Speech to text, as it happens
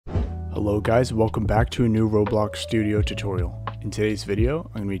Hello guys, welcome back to a new Roblox Studio tutorial. In today's video,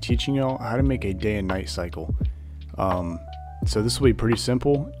 I'm going to be teaching y'all how to make a day and night cycle. So this will be pretty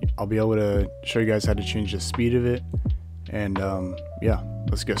simple. I'll be able to show you guys how to change the speed of it, and yeah,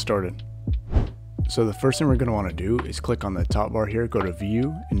 let's get started. So the first thing we're going to want to do is click on the top bar here, go to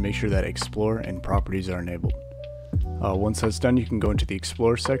View, and make sure that Explore and Properties are enabled. Once that's done, you can go into the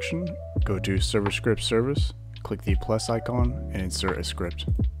Explore section, go to Server Script Service, click the plus icon, and insert a script.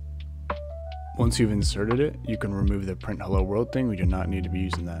 Once you've inserted it, you can remove the print hello world thing. We do not need to be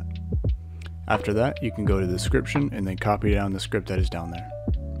using that. After that, you can go to the description and then copy down the script that is down there.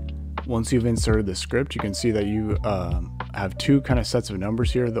 Once you've inserted the script, you can see that you have two kind of sets of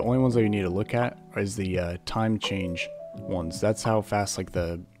numbers here. The only ones that you need to look at is the time change ones. That's how fast like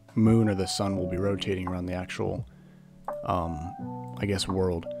the moon or the sun will be rotating around the actual, I guess,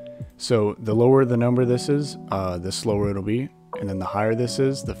 world. So the lower the number this is, the slower it'll be. And then the higher this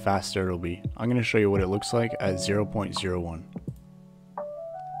is, the faster it'll be. I'm going to show you what it looks like at 0.01.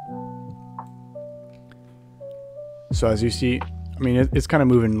 So as you see, I mean, it's kind of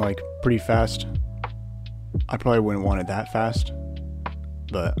moving like pretty fast. I probably wouldn't want it that fast,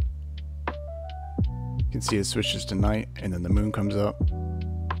 but you can see it switches to night and then the moon comes up.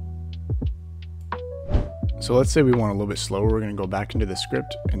 So let's say we want a little bit slower. We're going to go back into the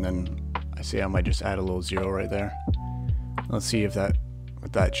script, and then I say I might just add a little 0 right there. Let's see if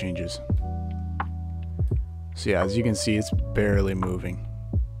that changes. So yeah, as you can see, it's barely moving.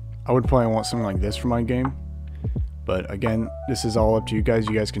 I would probably want something like this for my game, but again, this is all up to you guys.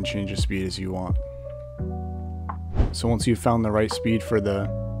 You guys can change the speed as you want. So once you've found the right speed for the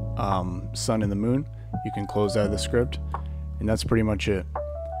sun and the moon, you can close out of the script, and that's pretty much it.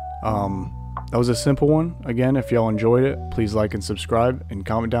 That was a simple one. Again, if y'all enjoyed it, please like and subscribe, and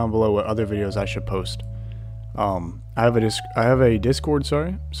comment down below what other videos I should post. I have a Discord,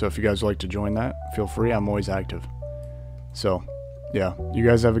 sorry, so if you guys would like to join that, feel free. I'm always active. So yeah, you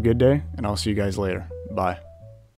guys have a good day, and I'll see you guys later. Bye.